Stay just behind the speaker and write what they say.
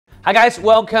Hi guys,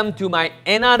 welcome to my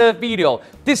another video.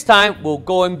 This time we're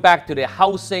going back to the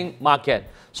housing market.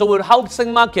 So the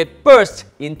housing market burst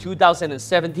in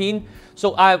 2017.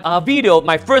 So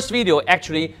my first video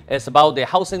actually is about the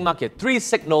housing market. 3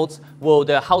 signals will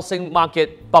the housing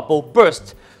market bubble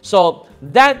burst. So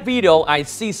that video, I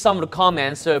see some of the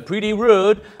comments are pretty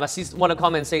rude. I see one of the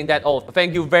comments saying that, oh,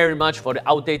 thank you very much for the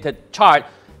outdated chart.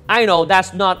 I know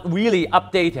that's not really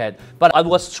updated, but I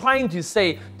was trying to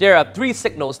say there are 3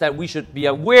 signals that we should be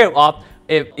aware of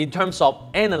in terms of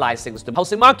analyzing the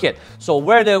housing market. So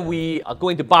whether we are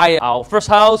going to buy our first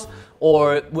house,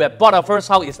 or we have bought our first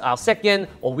house, is our second,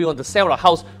 or we want to sell our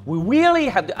house, we really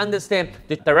have to understand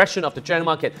the direction of the general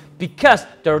market, because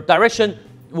the direction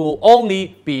will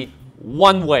only be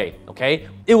one way, okay?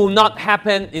 It will not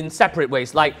happen in separate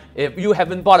ways. Like if you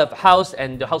haven't bought a house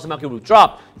and the housing market will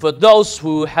drop, for those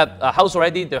who have a house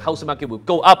already, the housing market will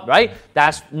go up, right?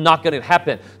 That's not going to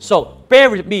happen. So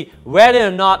bear with me, whether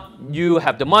or not you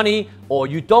have the money, or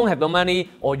you don't have the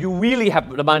money, or you really have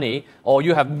the money, or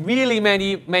you have really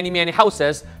many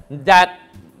houses, that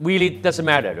really doesn't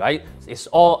matter, right? It's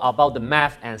all about the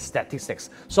math and statistics.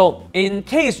 So in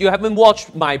case you haven't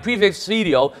watched my previous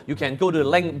video, you can go to the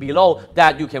link below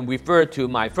that you can refer to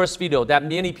my first video that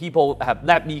many people have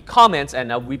left me comments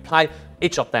and I've replied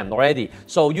each of them already.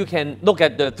 So you can look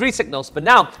at the 3 signals. But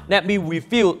now let me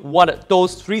reveal what are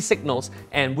those 3 signals,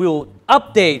 and we'll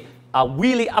update a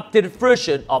really updated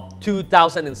version of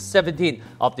 2017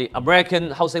 of the American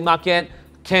housing market,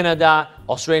 Canada,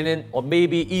 Australian, or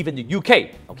maybe even the UK,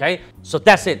 okay? So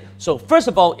that's it. So first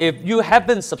of all, if you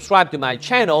haven't subscribed to my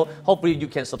channel, hopefully you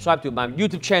can subscribe to my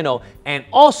YouTube channel and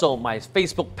also my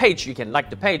Facebook page. You can like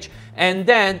the page, and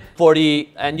then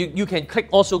you can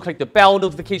also click the bell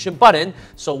notification button.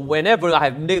 So whenever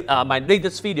I have my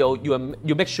latest video,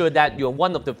 you make sure that you're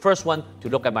one of the first one to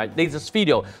look at my latest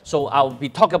video. So I'll be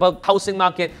talking about housing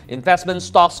market, investment,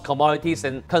 stocks, commodities,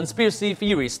 and conspiracy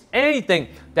theories. Anything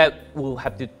that will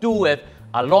have to do with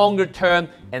a longer term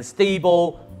and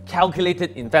stable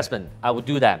calculated investment, I will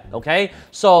do that, okay?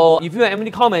 So if you have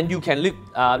any comment, you can leave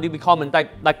a comment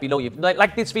like below. If you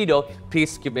like this video,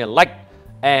 please give me a like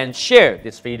and share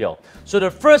this video. So the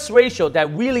first ratio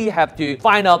that really have to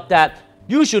find out that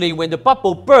usually when the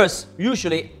bubble bursts,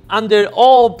 usually under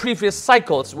all previous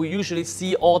cycles, we usually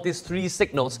see all these 3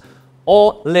 signals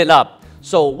all lit up.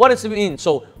 So what does it mean?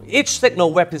 So each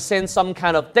signal represents some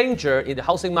kind of danger in the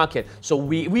housing market. So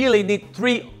we really need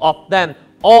 3 of them,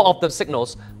 all of the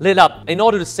signals lit up, in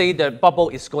order to say the bubble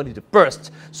is going to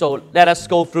burst. So let us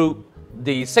go through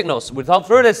the signals. Without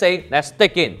further ado, let's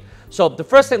dig in. So the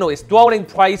first signal is dwelling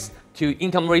price to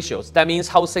income ratios. That means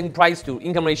housing price to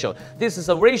income ratio. This is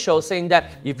a ratio saying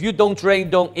that if you don't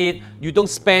drink, don't eat, you don't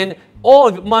spend all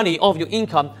of your money, all of your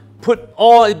income, put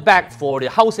all it back for the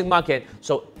housing market.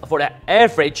 So for the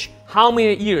average, how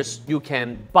many years you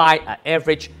can buy an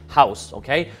average house,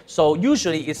 okay? So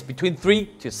usually it's between 3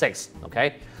 to 6,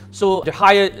 okay? So the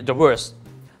higher, the worse.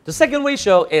 The second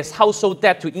ratio is household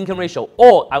debt to income ratio,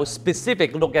 or I will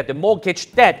specifically look at the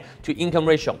mortgage debt to income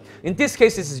ratio. In this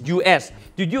case, this is US.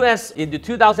 The US in the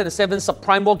 2007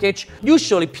 subprime mortgage,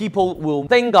 usually people will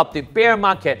think of the bear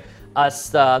market as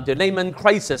the Lehman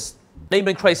crisis.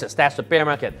 Lehman crisis, that's the bear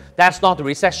market. That's not the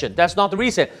recession. That's not the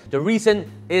reason. The reason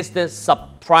is the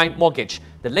subprime mortgage.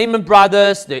 The Lehman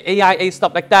Brothers, the AIA,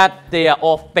 stuff like that, they are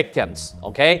all victims,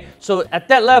 okay? So at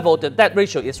that level, the debt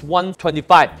ratio is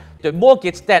 125. The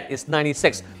mortgage debt is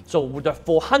 96. So with the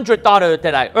 $400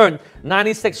 that I earned,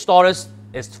 $96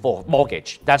 is for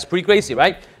mortgage. That's pretty crazy,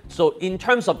 right? So in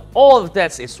terms of all of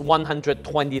that, it's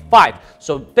 125.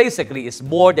 So basically, it's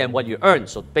more than what you earn.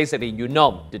 So basically, you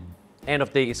know the end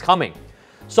of the day is coming.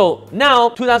 So now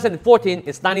 2014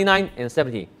 is 99 and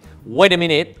 70. Wait a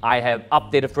minute, I have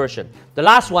updated version. The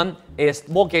last one is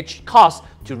mortgage cost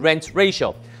to rent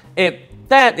ratio. If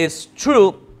that is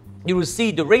true, you will see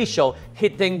the ratio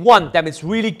hitting 1. That means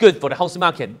really good for the housing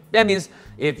market. That means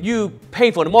if you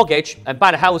pay for the mortgage and buy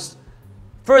the house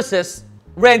versus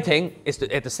renting is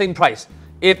at the same price.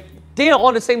 If they are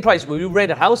all the same price, will you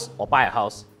rent a house or buy a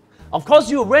house? Of course,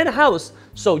 you rent a house,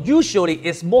 so usually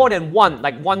it's more than 1,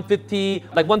 like 150,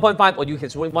 like 1.5, or you can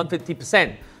say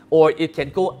 150%, or it can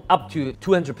go up to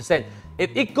 200%.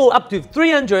 If it go up to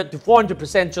 300 to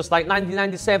 400%, just like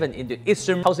 1997 in the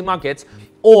Eastern housing markets,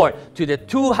 or to the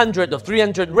 200 or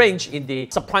 300 range in the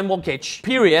subprime mortgage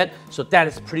period, so that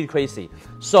is pretty crazy.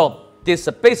 So this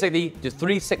is basically the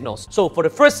 3 signals. So for the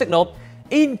first signal,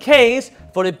 in case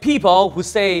for the people who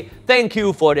say thank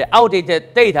you for the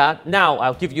outdated data, now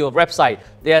I'll give you a website.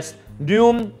 There's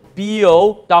NewBO.com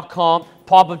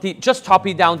property. Just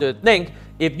copy down the link.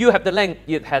 If you have the link,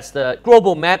 it has the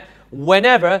global map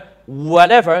whenever,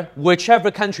 whatever,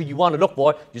 whichever country you want to look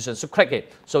for, you just click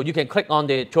it. So you can click on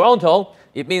the Toronto.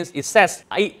 It means it says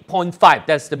 8.5.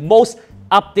 That's the most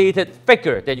updated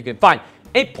figure that you can find.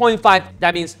 8.5,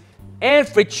 that means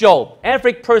average Joe,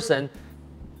 average person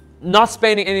not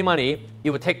spending any money, it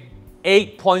would take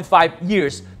 8.5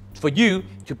 years for you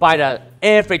to buy the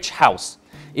average house.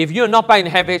 If you're not buying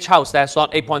an average house, that's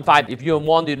not 8.5. If you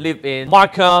want to live in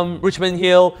Markham, Richmond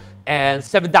Hill, and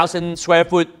 7,000 square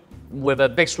foot with a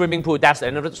big swimming pool, that's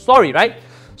another story, right?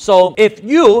 So if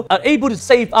you are able to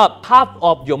save up half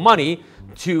of your money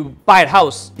to buy a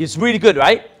house, it's really good,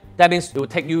 right? That means it will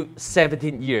take you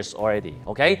 17 years already,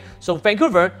 okay? So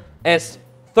Vancouver is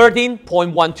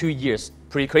 13.12 years.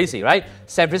 Pretty crazy, right?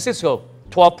 San Francisco,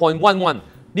 12.11.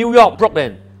 New York,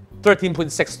 Brooklyn,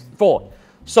 13.64.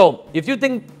 So if you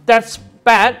think that's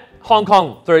bad, Hong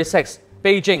Kong, 36.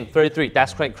 Beijing, 33.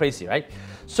 That's quite crazy, right?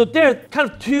 So there are kind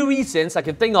of two reasons I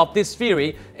can think of this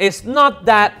theory. It's not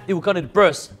that it will going to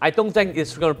burst. I don't think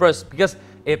it's going to burst because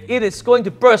if it is going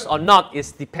to burst or not,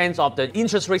 it depends on the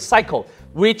interest rate cycle,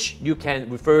 which you can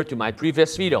refer to my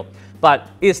previous video. But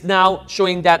it's now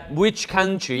showing that which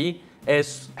country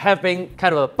is having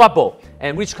kind of a bubble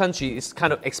and which country is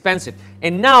kind of expensive.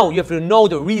 And now you have to know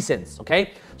the reasons,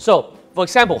 okay? So, for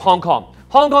example, Hong Kong.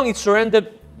 Hong Kong is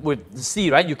surrounded with the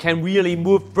sea, right? You can really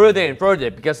move further and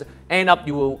further because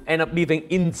you will end up living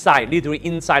inside, literally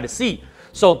inside the sea.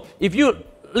 So if you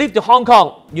live in Hong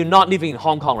Kong, you're not living in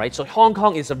Hong Kong, right? So Hong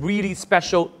Kong is a really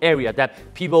special area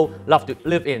that people love to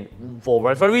live in for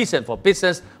whatever reason, for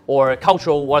business or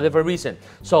cultural, whatever reason.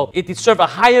 So it deserves a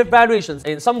higher valuation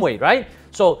in some way, right?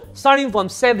 So starting from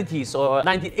 70s or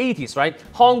 1980s, right?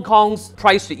 Hong Kong's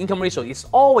price to income ratio is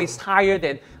always higher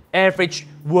than average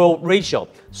world ratio.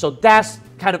 So that's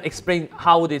kind of explain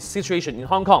how the situation in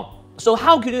Hong Kong. So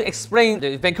how can you explain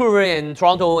the Vancouver and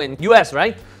Toronto and US,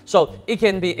 right? So it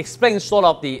can be explained sort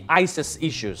of the ISIS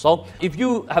issue. So if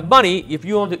you have money, if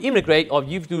you want to immigrate or if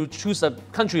you have to choose a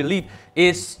country to live,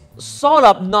 it's sort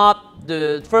of not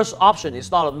the first option.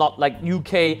 It's not like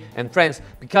UK and France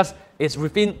because it's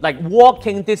within like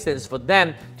walking distance for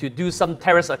them to do some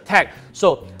terrorist attack.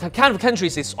 So the kind of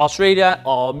countries is Australia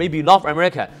or maybe North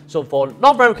America. So for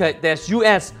North America, there's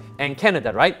US and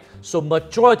Canada, right? So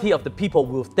majority of the people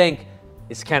will think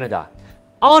it's Canada.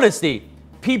 Honestly,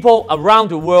 people around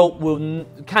the world will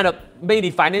kind of, maybe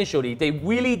financially, they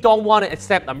really don't want to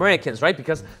accept Americans, right?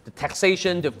 Because the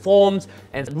taxation, the forms,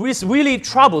 and it's really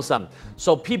troublesome.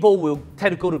 So people will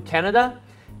tend to go to Canada.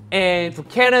 And for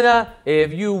Canada,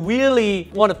 if you really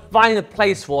want to find a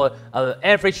place for an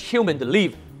average human to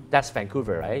live, that's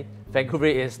Vancouver, right? Vancouver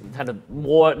is kind of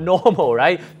more normal,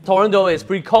 right? Toronto is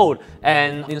pretty cold.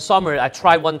 And in summer, I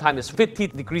tried one time, it's 50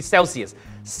 degrees Celsius.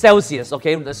 Celsius,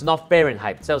 okay? That's not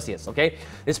Fahrenheit, Celsius, okay?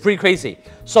 It's pretty crazy.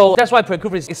 So that's why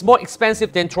Vancouver is more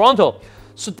expensive than Toronto.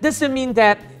 So this doesn't mean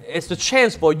that it's the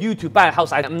chance for you to buy a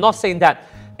house. I'm not saying that.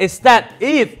 It's that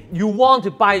if you want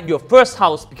to buy your first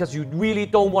house because you really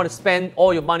don't want to spend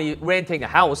all your money renting a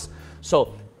house,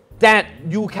 so that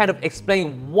you kind of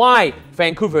explain why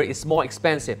Vancouver is more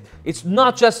expensive. It's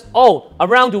not just, oh,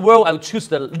 around the world I'll choose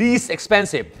the least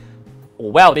expensive.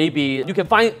 Well, maybe you can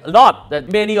find a lot,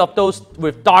 that many of those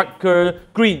with darker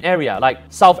green area, like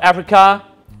South Africa,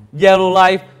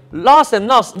 Yellowknife, lots and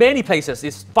lots, many places,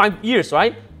 it's 5 years,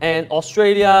 right? And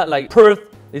Australia, like Perth,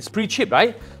 it's pretty cheap,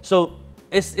 right? So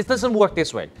it doesn't work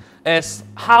this way. It's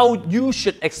how you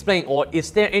should explain, or is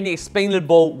there any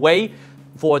explainable way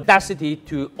for that city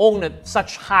to own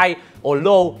such high or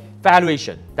low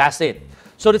valuation? That's it.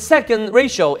 So the second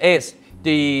ratio is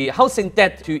the housing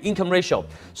debt to income ratio.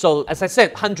 So as I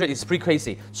said, 100 is pretty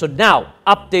crazy. So now,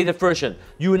 updated version,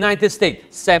 United States,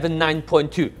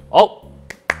 79.2. Oh,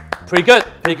 pretty good,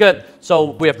 pretty good.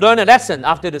 So we have learned a lesson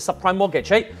after the subprime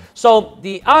mortgage, right? So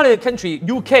the other country,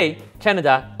 UK,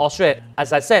 Canada, Australia,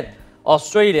 as I said,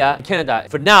 Australia, Canada,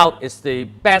 for now, is the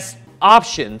best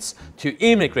options to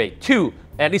immigrate to,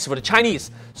 at least for the Chinese.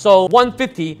 So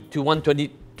 150 to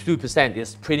 122%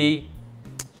 is pretty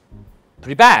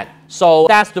bad. So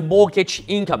that's the mortgage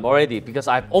income already, because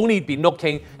I've only been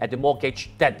looking at the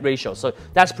mortgage debt ratio. So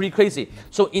that's pretty crazy.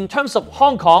 So in terms of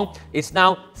Hong Kong, it's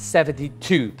now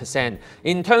 72%.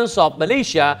 In terms of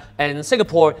Malaysia and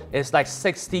Singapore, it's like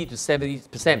 60 to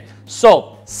 70%.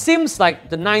 So seems like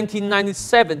the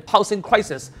 1997 housing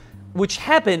crisis which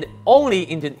happened only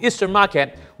in the Eastern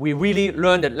market, we really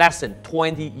learned the lesson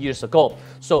 20 years ago.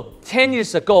 So 10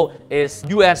 years ago is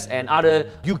US and other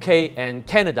UK and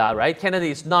Canada, right? Canada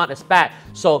is not as bad.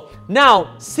 So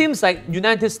now seems like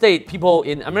United States, people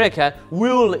in America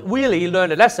will really learn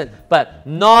the lesson, but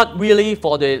not really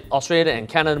for the Australian and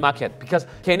Canada market, because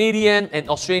Canadian and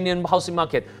Australian housing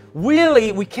market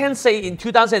really, we can say in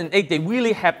 2008, they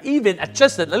really have even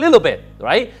adjusted a little bit,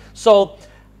 right? So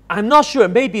I'm not sure,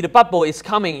 maybe the bubble is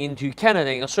coming into Canada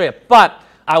and Australia, but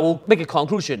I will make a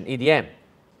conclusion in the end.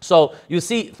 So you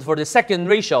see, for the second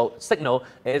ratio signal,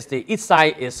 is the east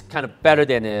side is kind of better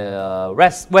than the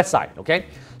west side, okay?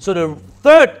 So the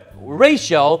third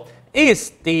ratio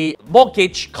is the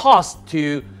mortgage cost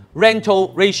to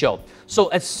rental ratio. So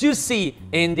as you see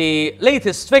in the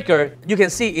latest figure, you can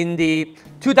see in the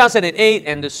 2008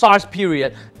 and the SARS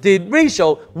period, the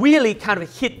ratio really kind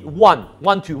of hit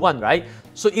 1 to 1, right?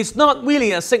 So it's not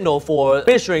really a signal for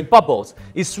measuring bubbles.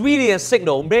 It's really a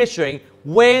signal measuring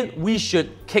when we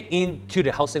should kick into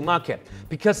the housing market.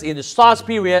 Because in the SARS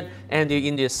period and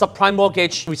in the subprime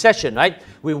mortgage recession, right,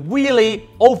 we're really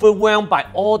overwhelmed by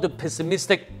all the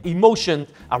pessimistic emotion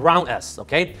around us,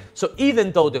 okay? So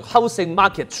even though the housing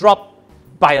market dropped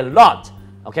by a lot,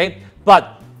 okay,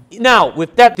 but now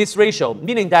with this ratio,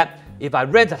 meaning that if I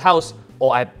rent a house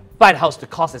or I buy a house, the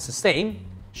cost is the same.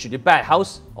 Should you buy a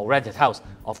house or rent a house?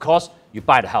 Of course, you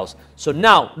buy the house. So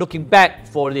now, looking back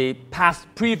for the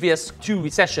previous two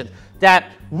recessions,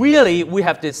 that really we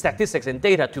have the statistics and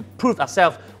data to prove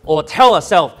ourselves or tell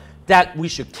ourselves that we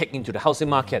should kick into the housing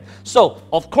market. So,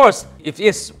 of course, if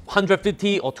it's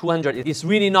 150 or 200, it's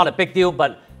really not a big deal,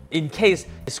 but in case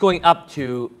it's going up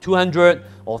to 200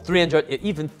 or 300,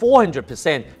 even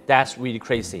 400%, that's really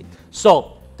crazy.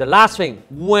 So, the last thing,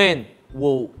 when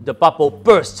will the bubble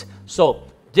burst? So,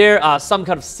 there are some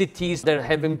kind of cities that are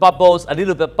having bubbles, a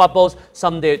little bit bubbles,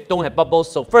 some they don't have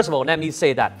bubbles. So first of all, let me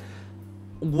say that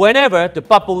whenever the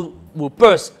bubble will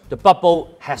burst, the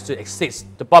bubble has to exist,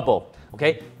 the bubble,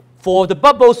 okay? For the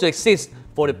bubbles to exist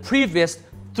for the previous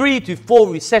 3 to 4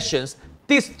 recessions,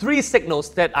 these 3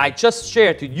 signals that I just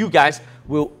shared to you guys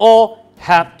will all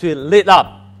have to lit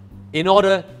up in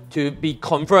order to be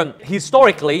confirmed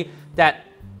historically that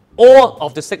all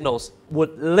of the signals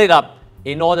would lit up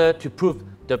in order to prove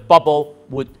the bubble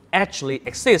would actually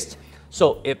exist.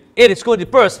 So if it is going to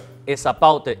burst, it's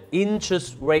about the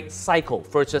interest rate cycle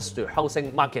versus the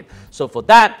housing market. So for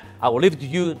that, I will leave it to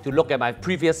you to look at my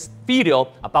previous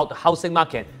video about the housing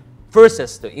market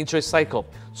versus the interest cycle.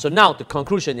 So now the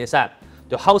conclusion is that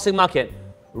the housing market,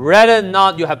 whether or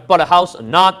not you have bought a house or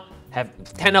not, have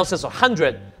 10 houses or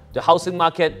 100, the housing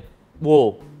market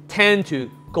will tend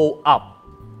to go up,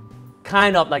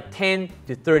 kind of like 10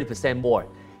 to 30% more.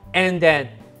 And then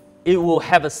it will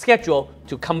have a schedule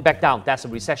to come back down, that's a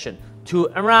recession, to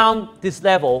around this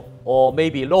level or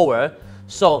maybe lower.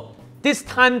 So this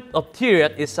time of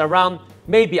period is around,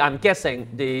 maybe I'm guessing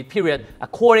the period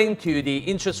according to the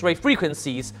interest rate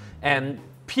frequencies and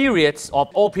periods of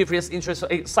all previous interest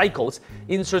rate cycles,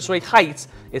 interest rate hikes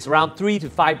is around 3 to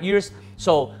 5 years.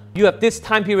 So you have this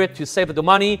time period to save the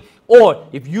money, or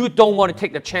if you don't want to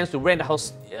take the chance to rent a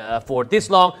house for this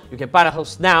long, you can buy the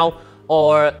house now,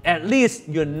 or at least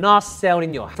you're not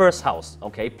selling your first house,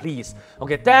 okay, please.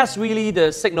 Okay, that's really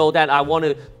the signal that I want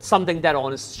to, something that I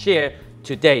want to share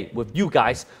today with you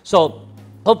guys. So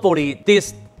hopefully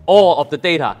all of the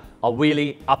data are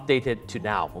really updated to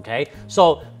now, okay?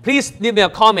 So please leave me a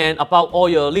comment about all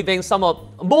your living.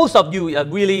 Most of you are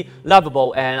really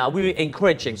lovable and are really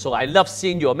encouraging. So I love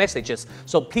seeing your messages.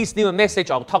 So please leave a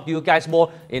message. I'll talk to you guys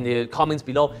more in the comments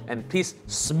below. And please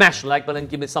smash the like button,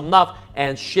 give me some love,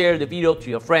 and share the video to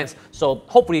your friends. So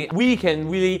hopefully we can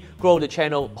really grow the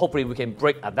channel. Hopefully we can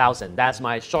break 1,000. That's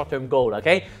my short-term goal,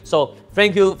 okay? So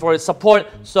thank you for the support.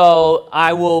 So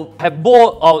I will have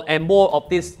more and more of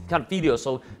this kind of videos.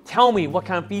 So tell me what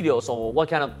kind of videos or what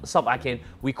kind of stuff I can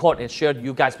record and share to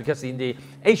you guys, because in the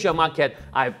Asia market,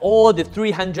 I have all the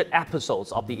 300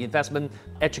 episodes of the investment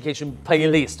education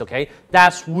playlist, okay?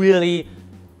 That's really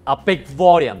a big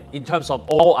volume in terms of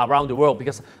all around the world,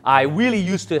 because I really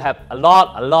used to have a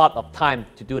lot of time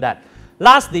to do that.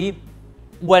 Lastly,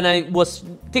 when I was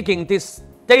taking this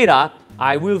data,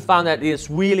 I will find that it is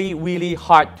really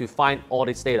hard to find all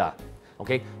this data,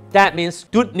 okay? That means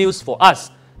good news for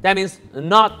us. That means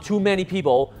not too many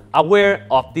people are aware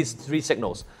of these 3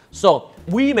 signals. So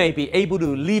we may be able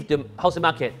to leave the housing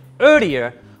market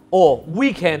earlier, or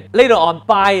we can later on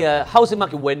buy a housing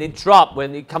market when it drops,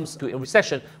 when it comes to a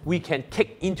recession, we can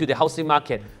kick into the housing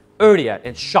market earlier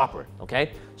and sharper,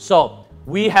 okay? So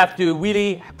we have to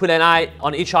really put an eye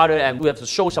on each other, and we have to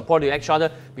show support to each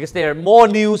other, because there are more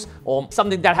news or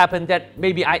something that happened that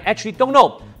maybe I actually don't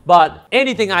know. But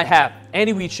anything I have,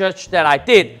 any research that I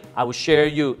did, I will share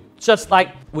you. Just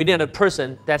like we need a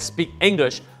person that speaks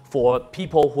English for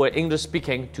people who are English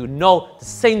speaking to know the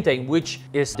same thing, which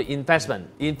is the investment.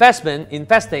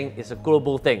 Investing is a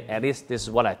global thing. At least this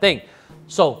is what I think.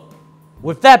 So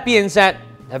with that being said,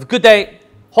 have a good day.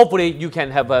 Hopefully you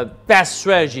can have a best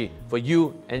strategy for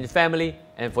you and your family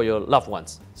and for your loved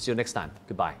ones. See you next time.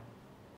 Goodbye.